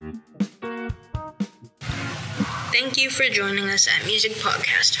Thank you for joining us at Music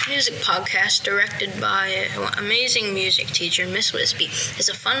Podcast. Music Podcast, directed by an amazing music teacher, Miss Wisbey, is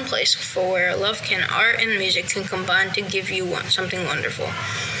a fun place for where art and music can combine to give you something wonderful.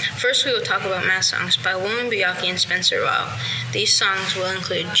 First, we will talk about math songs by William Biaki and Spencer Weil. These songs will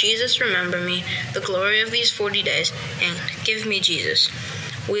include Jesus, Remember Me, The Glory of These 40 Days, and Give Me Jesus.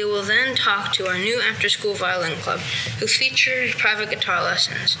 We will then talk to our new after-school violin club, who features private guitar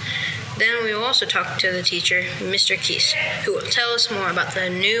lessons. Then we will also talk to the teacher, Mr. Keese, who will tell us more about the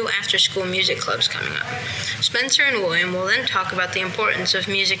new after-school music clubs coming up. Spencer and William will then talk about the importance of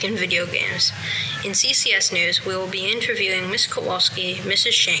music in video games. In CCS News, we will be interviewing Miss Kowalski,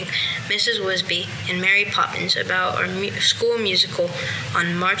 Mrs. Shank, Mrs. Wisbey, and Mary Poppins about our school musical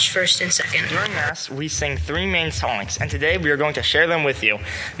on March 1st and 2nd. During Mass, we sing 3 main songs, and today we are going to share them with you.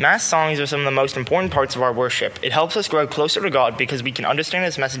 Mass songs are some of the most important parts of our worship. It helps us grow closer to God because we can understand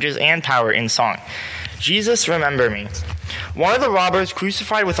His messages and power in song. Jesus, remember me. One of the robbers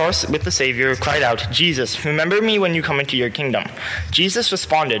crucified with the Savior cried out, Jesus, remember me when you come into your kingdom. Jesus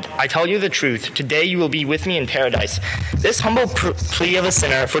responded, I tell you the truth, today you will be with me in paradise. This humble plea of a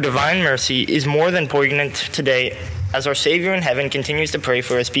sinner for divine mercy is more than poignant today as our Savior in heaven continues to pray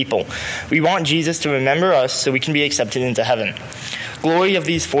for His people. We want Jesus to remember us so we can be accepted into heaven. Glory of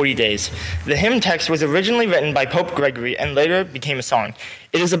These 40 Days. The hymn text was originally written by Pope Gregory and later became a song.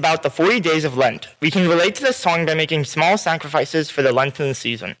 It is about the 40 days of Lent. We can relate to this song by making small sacrifices for the Lenten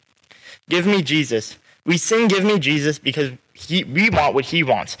season. Give me Jesus. We sing Give me Jesus because we want what He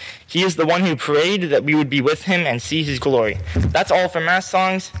wants. He is the one who prayed that we would be with Him and see His glory. That's all for Mass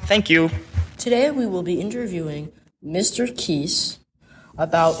songs. Thank you. Today we will be interviewing Mr. Keese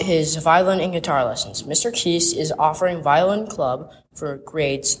about his violin and guitar lessons. Mr. Keese is offering violin club for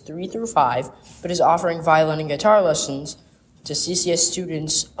grades 3 through 5, but is offering violin and guitar lessons to CCS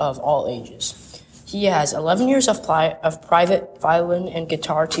students of all ages. He has 11 years of private violin and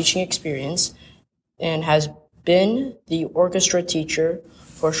guitar teaching experience and has been the orchestra teacher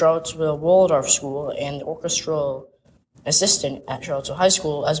for Charlottesville Waldorf School and the orchestral assistant at Charlottesville High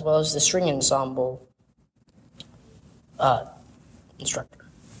School, as well as the string ensemble instructor.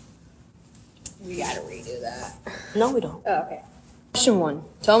 We gotta redo that. No, we don't. Oh, okay. Question 1.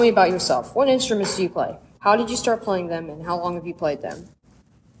 Tell me about yourself. What instruments do you play? How did you start playing them, and how long have you played them?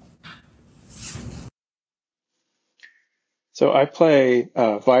 So I play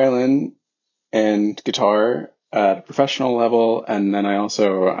violin and guitar at a professional level, and then I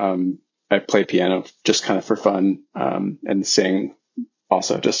also I play piano just kind of for fun, and sing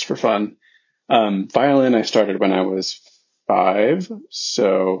also just for fun. Violin I started when I was 5,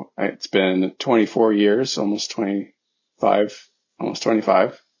 so it's been 24 years, almost 25.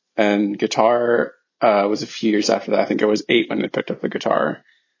 And guitar was a few years after that. I think I was 8 when I picked up the guitar.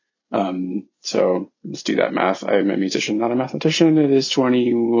 So let's do that math. I'm a musician, not a mathematician. It is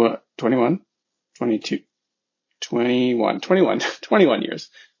 21 years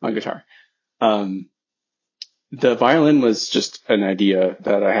on guitar. The violin was just an idea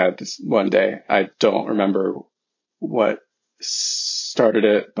that I had this one day. I don't remember what started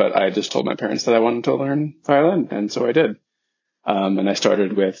it, but I just told my parents that I wanted to learn violin, and so I did. And I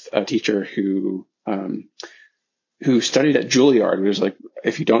started with a teacher who studied at Juilliard. It was like,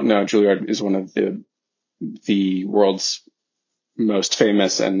 if you don't know, Juilliard is one of the world's most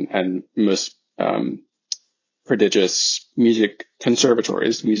famous and most prodigious music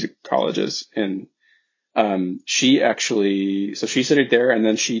conservatories, music colleges. And she studied there, and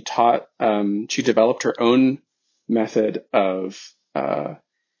then she developed her own method of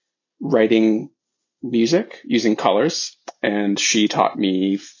writing music using colors, and she taught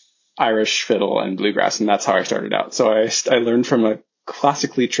me Irish fiddle and bluegrass, and that's how I started out. So I learned from a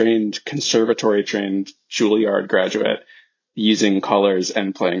classically trained, conservatory trained Juilliard graduate using colors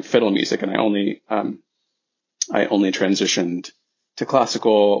and playing fiddle music, and I only transitioned to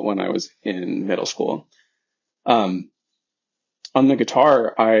classical when I was in middle school. On the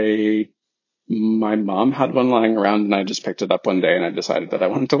guitar, my mom had one lying around, and I just picked it up one day and I decided that I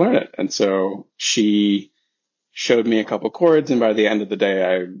wanted to learn it. And so she showed me a couple chords, and by the end of the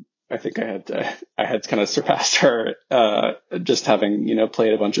day, I think I had kind of surpassed her, just having,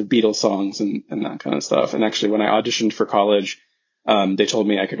 played a bunch of Beatles songs and that kind of stuff. And actually, when I auditioned for college, they told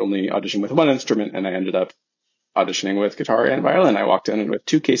me I could only audition with one instrument, and I ended up auditioning with guitar and violin. I walked in with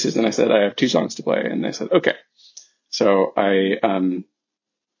 2 cases and I said, I have 2 songs to play. And they said, okay. So I've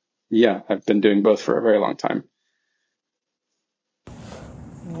been doing both for a very long time.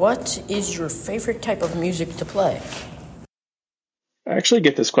 What is your favorite type of music to play? I actually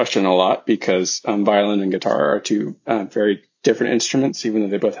get this question a lot because violin and guitar are 2 very different instruments, even though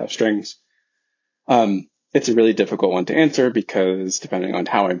they both have strings. It's a really difficult one to answer because depending on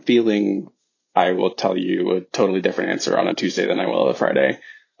how I'm feeling, I will tell you a totally different answer on a Tuesday than I will a Friday.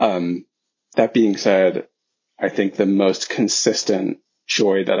 That being said, I think the most consistent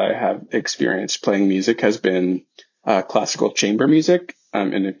joy that I have experienced playing music has been classical chamber music.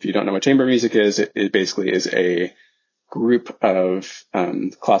 And if you don't know what chamber music is, it basically is a group of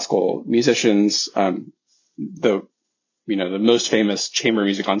classical musicians. The most famous chamber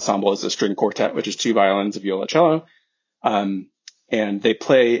music ensemble is the string quartet, which is 2 violins, a viola, cello. And they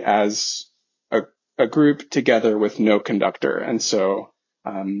play as a group together with no conductor. And so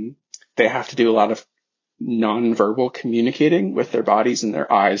they have to do a lot of nonverbal communicating with their bodies and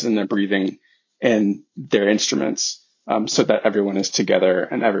their eyes and their breathing and their instruments, so that everyone is together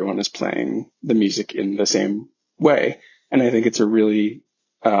and everyone is playing the music in the same way. And I think it's a really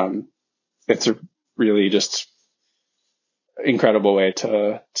just incredible way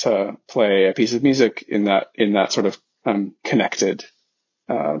to play a piece of music in that sort of connected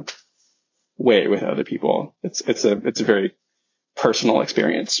way with other people. It's a very personal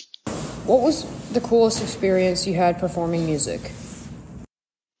experience. What was the coolest experience you had performing music?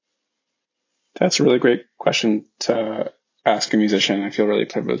 That's a really great question to ask a musician. I feel really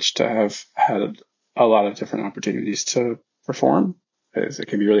privileged to have had a lot of different opportunities to perform. It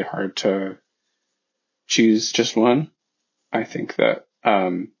can be really hard to choose just one. I think that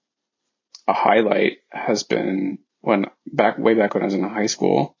a highlight has been way back when I was in high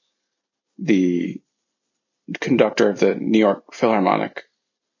school, the conductor of the New York Philharmonic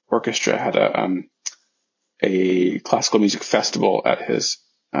Orchestra had a classical music festival at his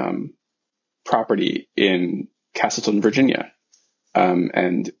property in Castleton, Virginia.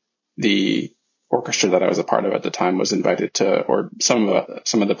 And the orchestra that I was a part of at the time was invited to, or some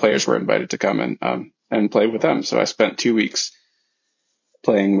of the players were invited to come and play with them. So I spent 2 weeks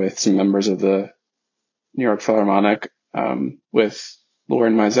playing with some members of the New York Philharmonic, with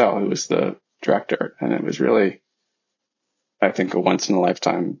Lauren Mizell, who was the director. And it was really, I think, a once in a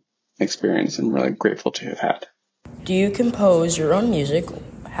lifetime experience. I'm really grateful to have had. Do you compose your own music?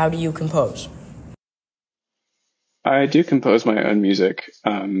 How do you compose? I do compose my own music.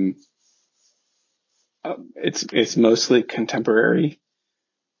 It's mostly contemporary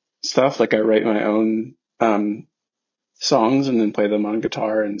stuff. Like I write my own songs and then play them on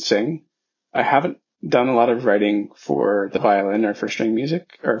guitar and sing. I haven't done a lot of writing for the violin or for string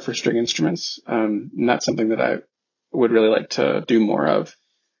music or for string instruments. And that's something that I would really like to do more of.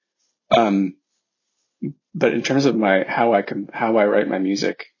 But in terms of how I write my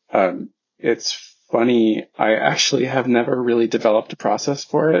music, it's funny. I actually have never really developed a process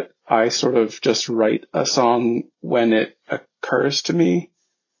for it. I sort of just write a song when it occurs to me.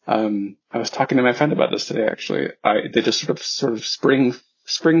 I was talking to my friend about this today, actually. They just sort of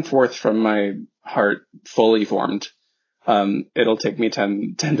spring forth from my heart fully formed. It'll take me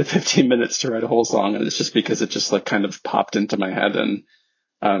 10 to 15 minutes to write a whole song. And it's just because it just like kind of popped into my head. And,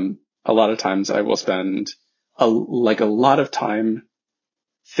 a lot of times I will spend a lot of time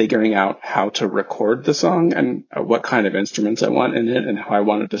figuring out how to record the song and what kind of instruments I want in it and how I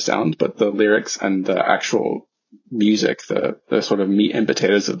want it to sound. But the lyrics and the actual music, the sort of meat and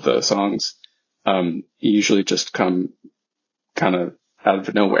potatoes of the songs, usually just come kind of out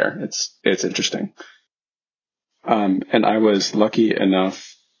of nowhere. It's interesting. And I was lucky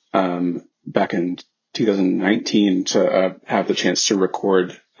enough, back in 2019 to have the chance to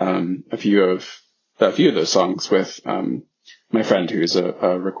record a few of those songs with my friend who's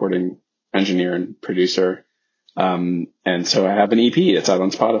a recording engineer and producer. And so I have an EP. It's out on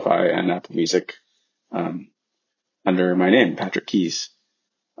Spotify and Apple Music under my name, Patrick Keese.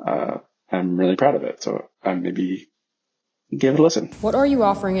 I'm really proud of it. So maybe give it a listen. What are you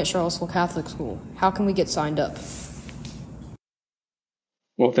offering at Charlottesville Catholic School? How can we get signed up?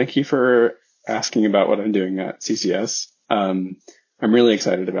 Well, thank you for asking about what I'm doing at CCS. I'm really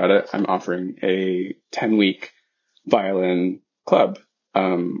excited about it. I'm offering a 10-week violin club,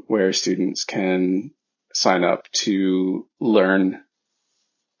 where students can sign up to learn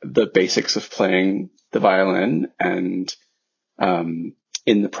the basics of playing the violin. And,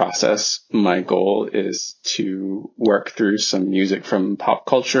 in the process, my goal is to work through some music from pop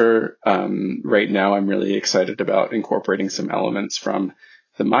culture. Right now, I'm really excited about incorporating some elements from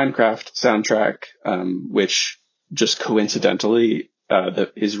the Minecraft soundtrack, which just coincidentally,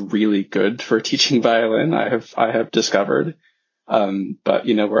 that is really good for teaching violin. I have discovered. But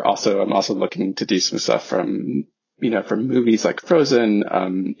I'm also looking to do some stuff from movies like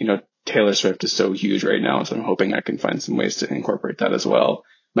Frozen. Taylor Swift is so huge right now, so I'm hoping I can find some ways to incorporate that as well.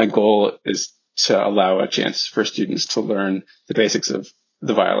 My goal is to allow a chance for students to learn the basics of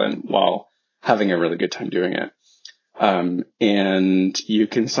the violin while having a really good time doing it. And you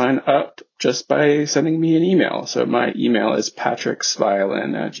can sign up just by sending me an email. So my email is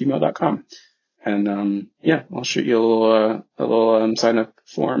patricksviolin@gmail.com. And, I'll shoot you a little sign up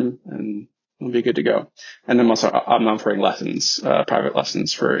form and we'll be good to go. And I'm offering lessons, private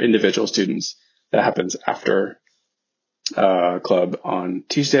lessons for individual students. That happens after club on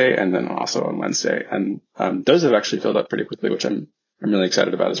Tuesday and then also on Wednesday. And those have actually filled up pretty quickly, which I'm really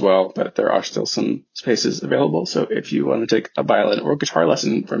excited about as well. But there are still some spaces available. So if you want to take a violin or guitar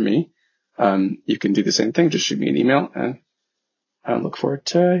lesson from me, you can do the same thing. Just shoot me an email, and I look forward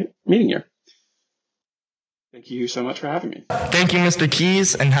to meeting you. Thank you so much for having me. Thank you, Mr.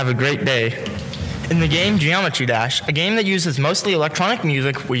 Keese, and have a great day. In the game Geometry Dash, a game that uses mostly electronic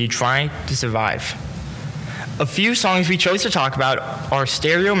music where you try to survive. A few songs we chose to talk about are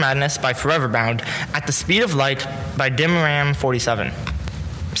Stereo Madness by Foreverbound, At the Speed of Light by DimRam47.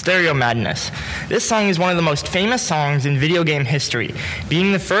 Stereo Madness. This song is one of the most famous songs in video game history,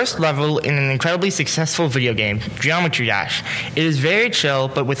 being the first level in an incredibly successful video game, Geometry Dash. It is very chill,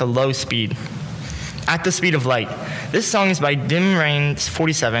 but with a low speed. At the Speed of Light. This song is by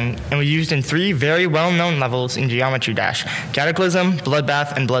DimRam47 and was used in 3 very well-known levels in Geometry Dash: Cataclysm,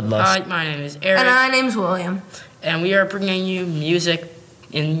 Bloodbath, and Bloodlust. Hi, my name is Eric. And my name's William. And we are bringing you music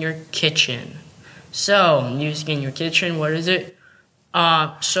in your kitchen. So, music in your kitchen, what is it?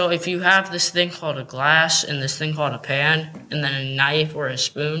 So if you have this thing called a glass and this thing called a pan and then a knife or a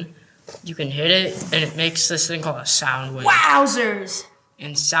spoon, you can hit it and it makes this thing called a sound wave. Wowzers!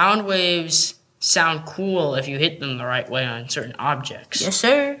 And sound waves sound cool if you hit them the right way on certain objects. Yes,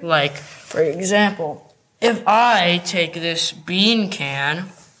 sir. Like, for example, if I take this bean can,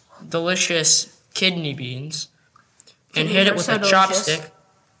 delicious kidney beans, and hit it with a chopstick.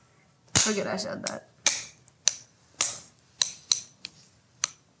 Look at I said that.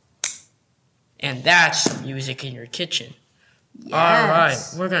 And that's music in your kitchen. Yes. Alright,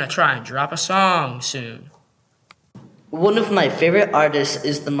 we're gonna try and drop a song soon. One of my favorite artists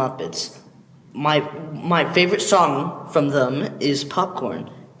is the Muppets. My favorite song from them is Popcorn,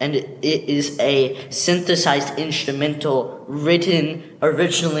 and it is a synthesized instrumental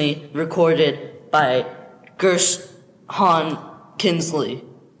originally recorded by Gershon Kinsley.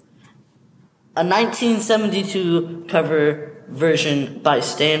 A 1972 cover version by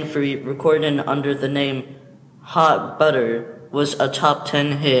Stan Free, recorded under the name Hot Butter, was a top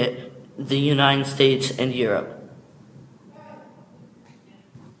 10 hit in the United States and Europe.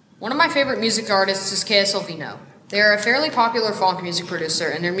 One of my favorite music artists is KSLV. They are a fairly popular funk music producer,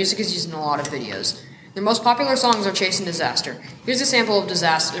 and their music is used in a lot of videos. Their most popular songs are Chasing Disaster. Here's a sample of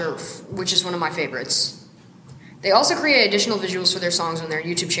Disaster, which is one of my favorites. They also create additional visuals for their songs on their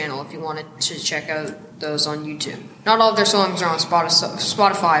YouTube channel if you wanted to check out those on YouTube. Not all of their songs are on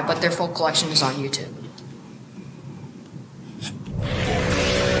Spotify, but their full collection is on YouTube.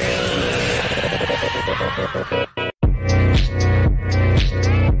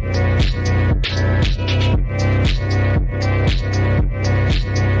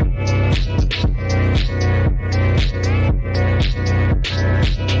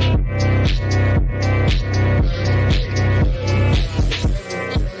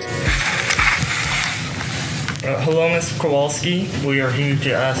 Hello, Ms. Kowalski. We are here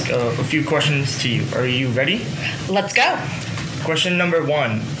to ask a few questions to you. Are you ready? Let's go. Question number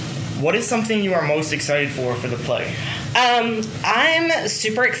 1. What is something you are most excited for the play? I'm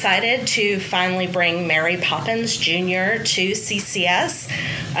super excited to finally bring Mary Poppins Jr. to CCS.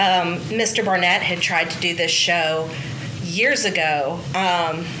 Mr. Barnett had tried to do this show years ago,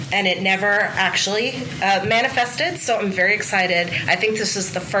 and it never actually manifested, so I'm very excited. I think this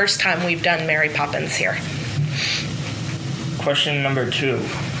is the first time we've done Mary Poppins here. Question number 2.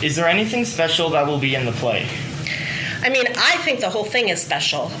 Is there anything special that will be in the play? I mean, I think the whole thing is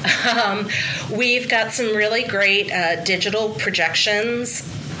special. We've got some really great digital projections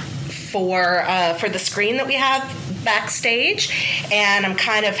for the screen that we have backstage, and I'm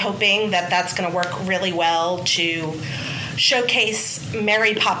kind of hoping that that's going to work really well to showcase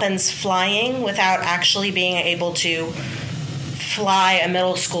Mary Poppins flying without actually being able to fly a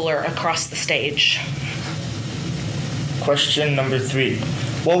middle schooler across the stage. Question number 3.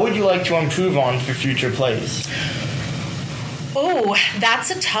 What would you like to improve on for future plays? Oh, that's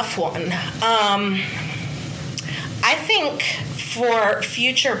a tough one. I think for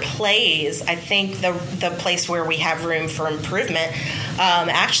future plays, I think the place where we have room for improvement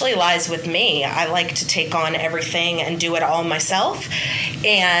actually lies with me. I like to take on everything and do it all myself,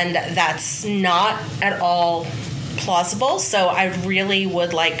 and that's not at all plausible. So I really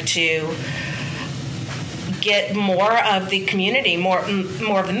would like to get more of the community, more of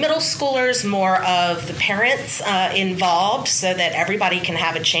the middle schoolers, more of the parents involved, so that everybody can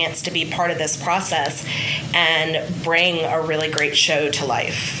have a chance to be part of this process and bring a really great show to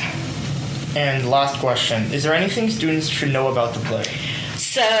life. And last question, is there anything students should know about the play?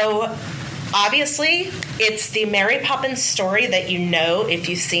 So, obviously, it's the Mary Poppins story that you know if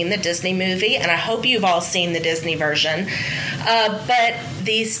you've seen the Disney movie, and I hope you've all seen the Disney version. But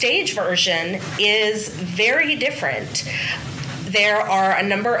the stage version is very different. There are a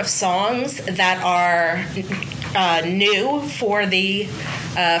number of songs that are new for the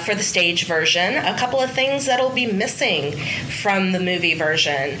stage version. A couple of things that'll be missing from the movie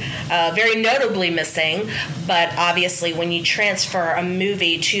version, very notably missing. But obviously, when you transfer a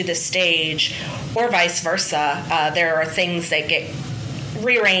movie to the stage, or vice versa, there are things that get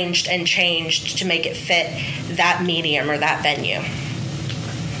rearranged and changed to make it fit that medium or that venue.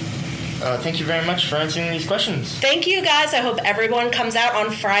 Thank you very much for answering these questions. Thank you, guys. I hope everyone comes out on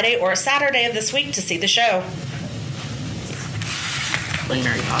Friday or Saturday of this week to see the show.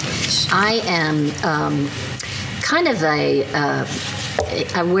 Mary Poppins. I am kind of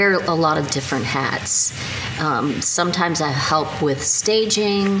I wear a lot of different hats. Sometimes I help with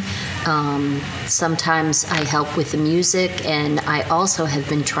staging. Sometimes I help with the music, and I also have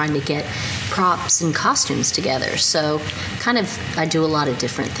been trying to get props and costumes together. So I do a lot of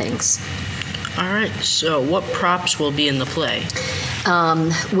different things. All right, so what props will be in the play?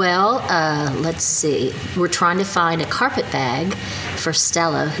 Let's see. We're trying to find a carpet bag for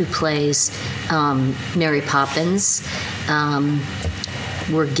Stella, who plays Mary Poppins.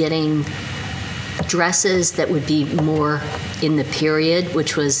 We're getting dresses that would be more in the period,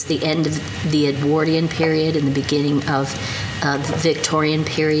 which was the end of the Edwardian period and the beginning of the Victorian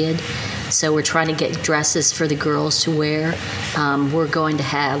period. So we're trying to get dresses for the girls to wear.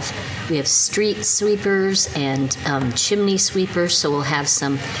 We have street sweepers and chimney sweepers, so we'll have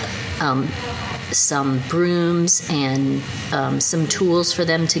some brooms and some tools for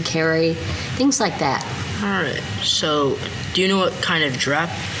them to carry, things like that. All right, so do you know what kind of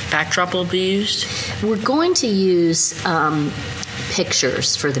backdrop will be used? We're going to use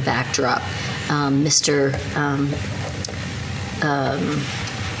pictures for the backdrop. Mr.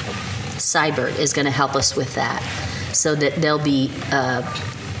 Seibert is going to help us with that, so that they'll be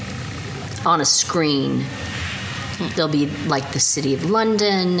on a screen. There'll be like the City of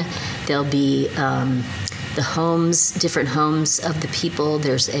London. There'll be the homes, different homes of the people.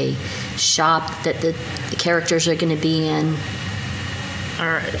 There's a shop that the characters are going to be in. All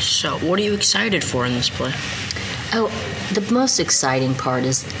right, so what are you excited for in this play? Oh, the most exciting part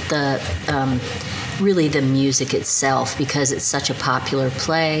is really the music itself, because it's such a popular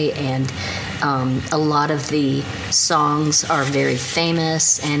play, and a lot of the songs are very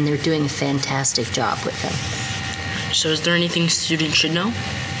famous, and they're doing a fantastic job with them. So is there anything students should know?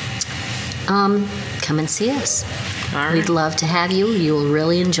 Come and see us. All right. We'd love to have you. You will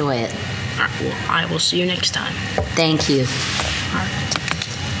really enjoy it. All right, well, I will see you next time. Thank you.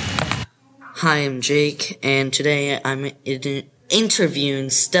 Hi, I'm Jake, and today I'm interviewing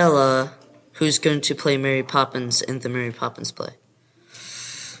Stella, who's going to play Mary Poppins in the Mary Poppins play.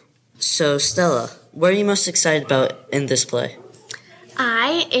 So, Stella, what are you most excited about in this play?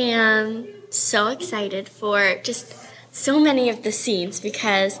 I am so excited for just so many of the scenes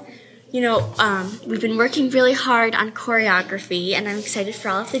because, we've been working really hard on choreography, and I'm excited for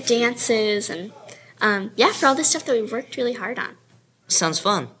all of the dances and, for all the stuff that we've worked really hard on. Sounds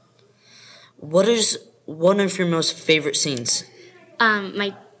fun. What is one of your most favorite scenes?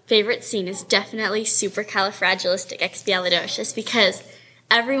 My favorite scene is definitely Supercalifragilisticexpialidocious, because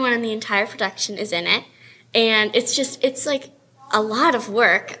everyone in the entire production is in it, and it's like a lot of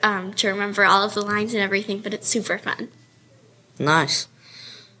work to remember all of the lines and everything, but it's super fun. Nice.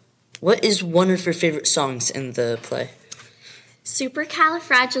 What is one of your favorite songs in the play?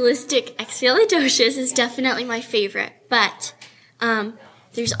 Supercalifragilisticexpialidocious is definitely my favorite, but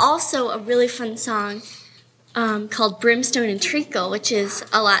there's also a really fun song called Brimstone and Treacle, which is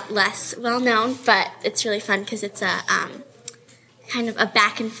a lot less well-known, but it's really fun because it's a kind of a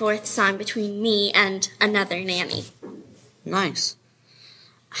back-and-forth song between me and another nanny. Nice.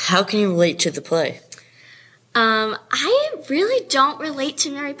 How can you relate to the play? I really don't relate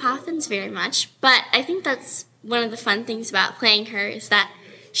to Mary Poppins very much, but I think that's one of the fun things about playing her is that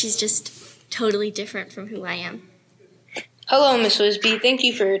she's just totally different from who I am. Hello, Miss Wisbey. Thank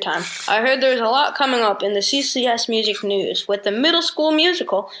you for your time. I heard there's a lot coming up in the CCS Music News with the middle school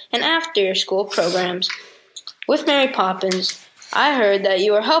musical and after-school programs. With Mary Poppins, I heard that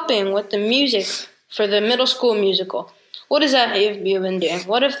you are helping with the music for the middle school musical. What is that you've been doing?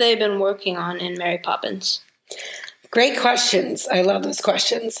 What have they been working on in Mary Poppins? Great questions. I love those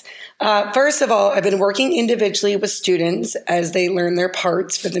questions. First of all, I've been working individually with students as they learn their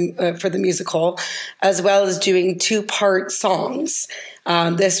parts for the musical, as well as doing 2-part songs.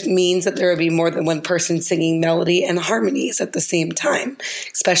 This means that there will be more than one person singing melody and harmonies at the same time,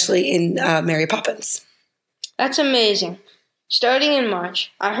 especially in Mary Poppins. That's amazing. Starting in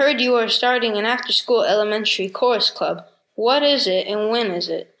March, I heard you are starting an after-school elementary chorus club. What is it and when is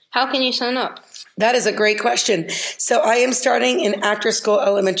it? How can you sign up? That is a great question. So I am starting an after-school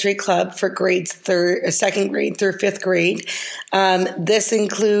elementary club for grades 2nd grade through 5th grade. This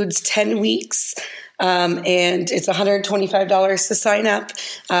includes 10 weeks. And it's $125 to sign up.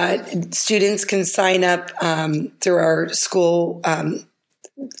 Students can sign up through our school, our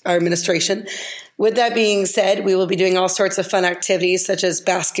administration. With that being said, we will be doing all sorts of fun activities such as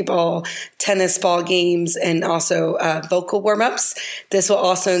basketball, tennis ball games, and also vocal warm-ups. This will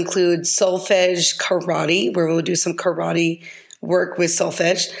also include solfege karate, where we'll do some karate work with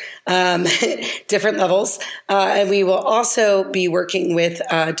solfege, different levels. And we will also be working with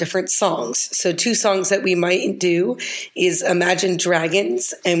different songs. So 2 songs that we might do is Imagine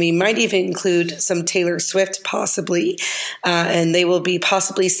Dragons, and we might even include some Taylor Swift possibly. And they will be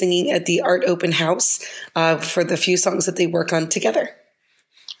possibly singing at the Art Open House for the few songs that they work on together.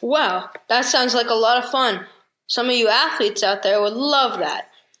 Wow, that sounds like a lot of fun. Some of you athletes out there would love that.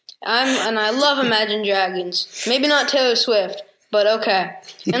 I love Imagine Dragons. Maybe not Taylor Swift, but okay.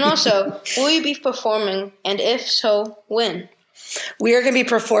 And also, will you be performing, and if so, when? We are going to be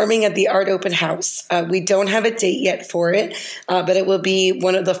performing at the Art Open House. We don't have a date yet for it, but it will be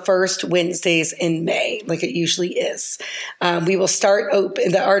one of the first Wednesdays in May, like it usually is. We will start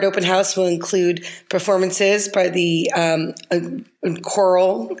the Art Open House will include performances by the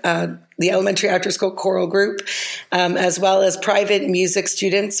choral, the elementary after-school choral group, as well as private music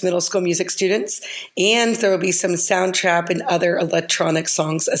students, middle school music students, and there will be some soundtrap and other electronic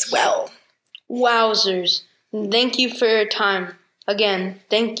songs as well. Wowzers. Thank you for your time. Again,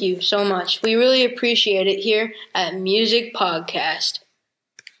 thank you so much. We really appreciate it here at Music Podcast.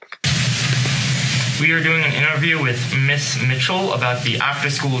 We are doing an interview with Miss Mitchell about the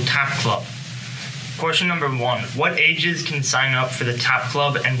after-school tap club. Question number 1. What ages can sign up for the tap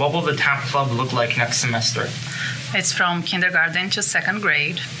club, and what will the tap club look like next semester? It's from kindergarten to 2nd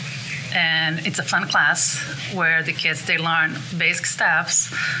grade, and it's a fun class where the kids, they learn basic steps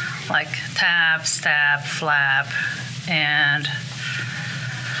like tap, step, flap, and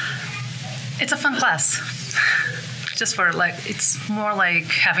it's a fun class. Just for it's more like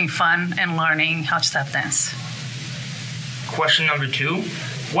having fun and learning how to tap dance. Question number 2.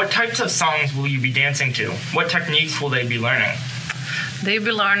 What types of songs will you be dancing to? What techniques will they be learning? They'll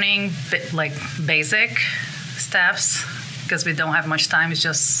be learning basic steps because we don't have much time. It's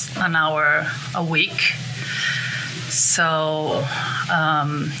just an hour a week. So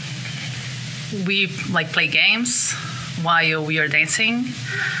we play games while we are dancing.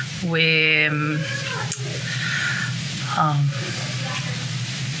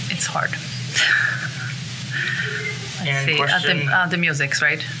 It's hard. The musics,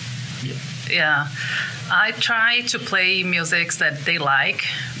 right? Yeah. I try to play musics that they like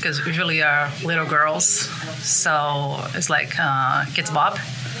because usually are little girls. So it's like Kids Bop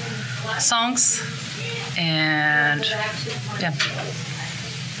songs. And yeah.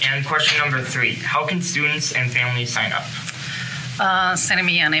 And question number 3. How can students and families sign up? Send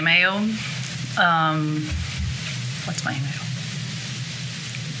me an email. What's my email?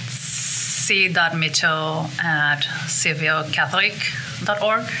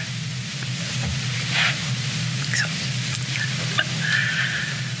 c.mitchell@civilcatholic.org. So.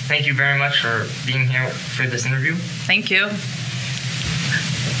 Thank you very much for being here for this interview. Thank you.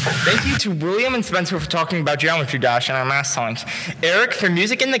 Thank you to William and Spencer for talking about Geometry Dash and our math songs, Eric for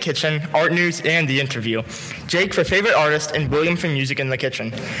Music in the Kitchen, Art News, and the interview, Jake for Favorite Artist, and William for Music in the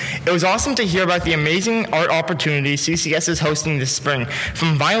Kitchen. It was awesome to hear about the amazing art opportunities CCS is hosting this spring,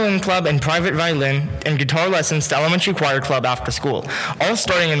 from violin club and private violin and guitar lessons to elementary choir club after school, all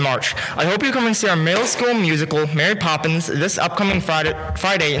starting in March. I hope you come and see our middle school musical, Mary Poppins, this upcoming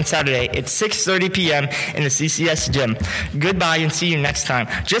Friday and Saturday at 6:30 p.m. in the CCS gym. Goodbye and see you next time.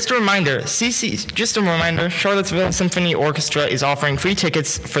 Just a reminder, Charlottesville Symphony Orchestra is offering free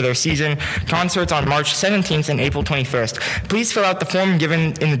tickets for their season concerts on March 17th and April 21st. Please fill out the form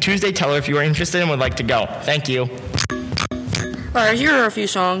given in the Tuesday Teller if you are interested and would like to go. Thank you. All right, here are a few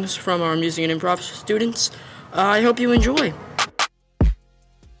songs from our music and improv students. I hope you enjoy.